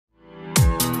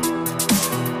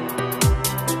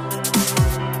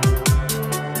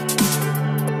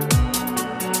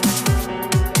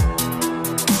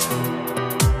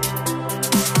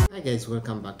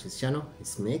welcome back to this channel.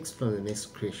 It's Mex from the Mex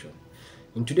Creation.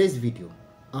 In today's video,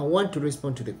 I want to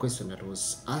respond to the question that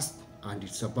was asked, and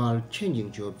it's about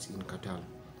changing jobs in Qatar.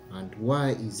 And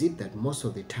why is it that most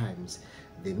of the times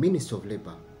the Minister of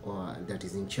Labor or that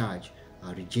is in charge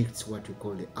rejects what we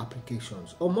call the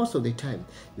applications, or most of the time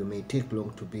you may take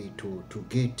long to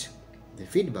get the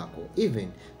feedback or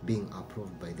even being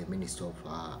approved by the Minister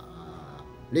of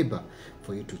Labor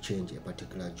for you to change a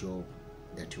particular job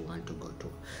that you want to go to.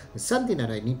 It's something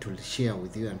that I need to share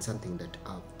with you, and something that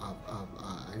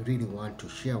I really want to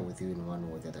share with you in one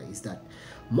way or the other, is that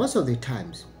most of the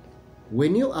times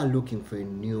when you are looking for a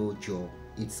new job,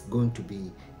 it's going to be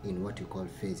in what you call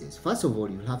phases. First of all,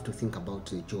 you have to think about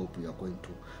the job you are going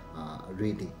to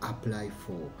really apply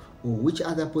for, or which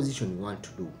other position you want to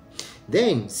do.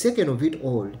 Then, second of it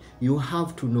all, you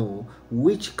have to know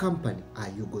which company are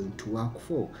you going to work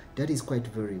for. That is quite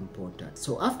very important.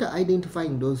 So after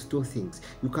identifying those two things,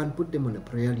 you can put them on a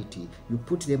priority. You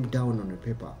put them down on a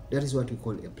paper. That is what we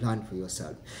call a plan for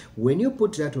yourself. When you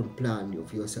put that on plan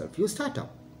of yourself, you start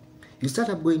up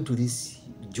going to these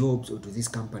jobs or to these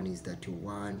companies that you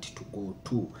want to go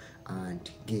to and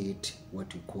get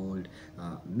what you call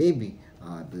maybe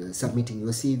submitting your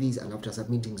CVs. And after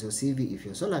submitting your CV, if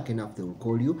you're so lucky enough, they will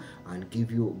call you and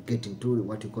get into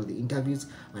what you call the interviews.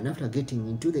 And after getting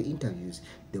into the interviews,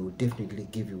 they will definitely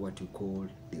give you what you call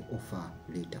the offer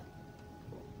letter.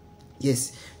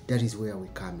 Yes, that is where we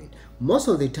come in. Most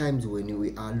of the times when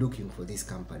we are looking for these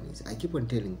companies, I keep on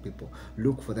telling people,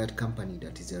 look for that company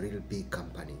that is a real big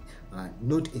company,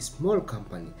 not a small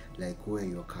company like where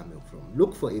you're coming from.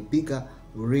 Look for a bigger,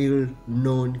 real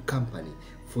known company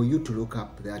for you to look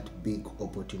up that big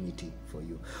opportunity for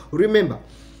you. Remember,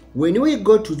 when we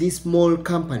go to these small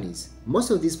companies, most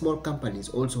of these small companies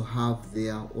also have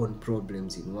their own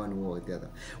problems in one way or the other,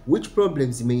 which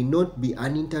problems may not be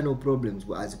an internal problems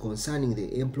as concerning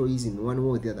the employees in one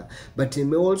way or the other, but they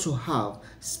may also have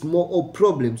small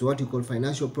problems, what you call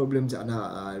financial problems,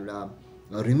 and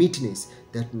remittances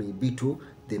that may be to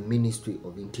the Ministry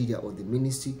of Interior or the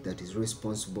ministry that is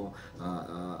responsible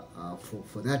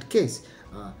for that case.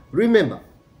 Remember,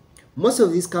 most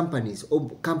of these companies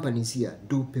here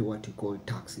do pay what you call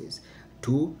taxes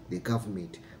to the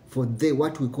government. For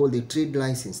what we call the trade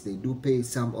license, they do pay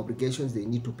some obligations. They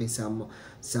need to pay some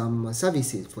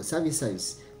services for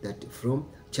services that from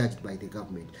charged by the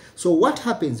government. So what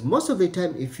happens most of the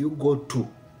time, if you go to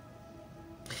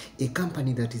a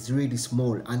company that is really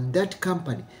small and that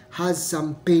company has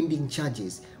some pending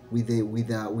charges with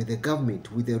the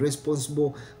government, with the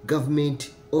responsible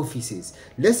government offices.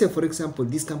 Let's say, for example,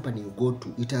 this company you go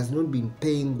to, it has not been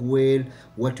paying well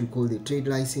what we call the trade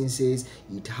licenses,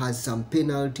 it has some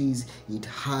penalties, it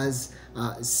has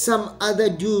some other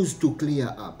dues to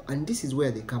clear up, and this is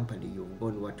where the company you've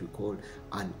got what we call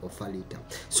an offer letter.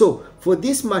 So for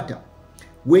this matter,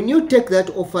 when you take that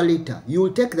offer letter, you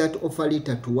will take that offer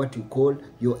letter to what you call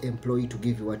your employee to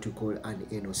give you what you call an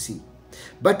NOC.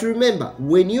 But remember,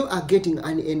 when you are getting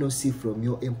an NOC from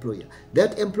your employer,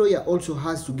 that employer also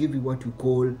has to give you what we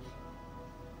call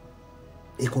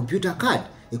a computer card.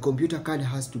 A computer card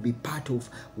has to be part of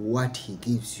what he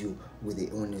gives you with the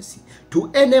NOC to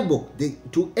enable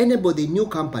the new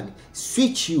company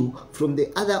switch you from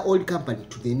the other old company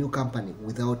to the new company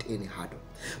without any hurdle.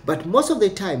 But most of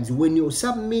the times when you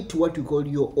submit what we call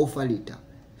your offer letter,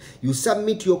 you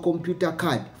submit your computer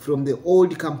card from the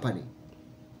old company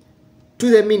to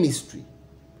the ministry,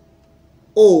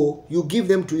 or you give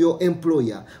them to your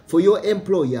employer for your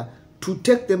employer to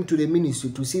take them to the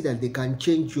ministry to see that they can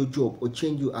change your job or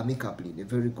change you amicably in a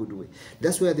very good way.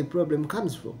 That's where the problem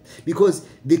comes from, because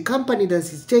the company that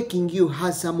is taking you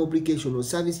has some obligation or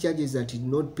service charges that did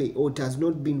not pay or has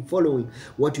not been following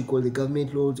what you call the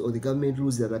government laws or the government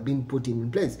rules that have been put in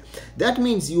place. That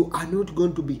means you are not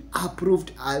going to be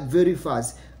approved very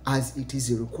fast as it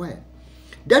is required.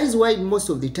 That is why most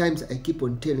of the times I keep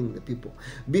on telling the people,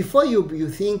 before you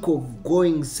think of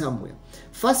going somewhere,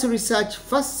 first research,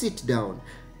 first sit down,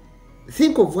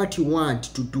 think of what you want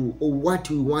to do or what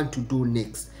you want to do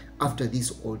next after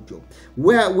this old job.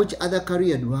 Which other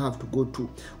career do I have to go to?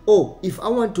 Or if I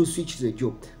want to switch the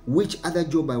job, which other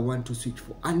job I want to switch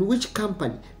for, and which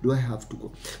company do I have to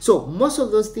go? So most of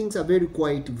those things are very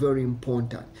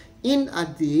important.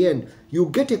 At the end, you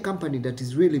get a company that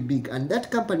is really big, and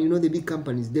that company, the big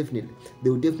companies they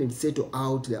will definitely settle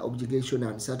out their obligation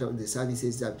and settle out the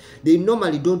services that they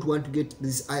normally don't want to get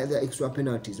these other extra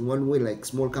penalties in one way, like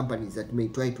small companies that may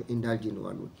try to indulge in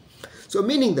one way. So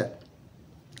meaning that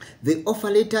the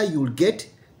offer letter you'll get,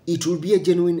 it will be a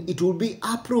genuine, it will be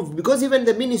approved, because even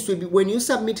the ministry, when you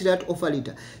submit that offer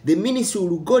letter, the ministry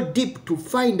will go deep to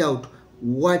find out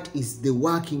what is the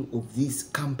working of this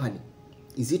company.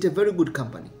 Is it a very good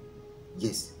company?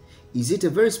 Yes. Is it a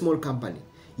very small company?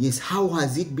 Yes. How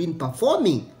has it been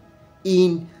performing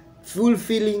in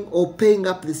fulfilling or paying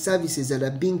up the services that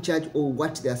are being charged or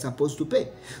what they are supposed to pay?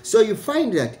 So you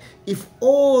find that if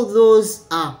all those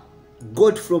are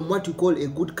got from what you call a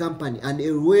good company and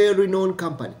a well-renowned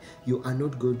company, you are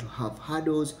not going to have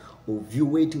hurdles of you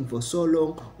waiting for so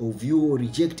long, of you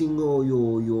rejecting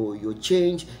your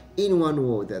change in one way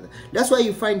or the other. That's why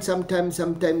you find sometimes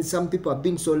some people have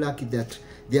been so lucky that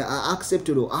they are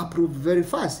accepted or approved very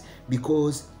fast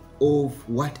because of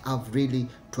what I've really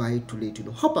tried to let you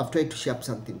know. Hope I've tried to share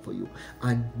something for you,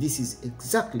 and this is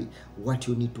exactly what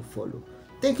you need to follow.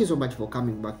 Thank you so much for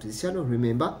coming back to this channel.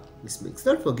 Remember, this makes.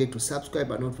 Don't forget to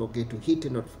subscribe and don't forget to hit the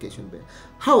notification bell.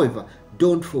 However,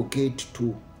 don't forget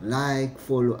to like,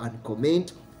 follow, and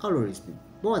comment. I'll always be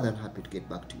more than happy to get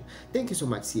back to you. Thank you so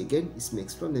much. See you again. It's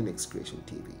Mex from the Mex Creation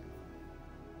TV.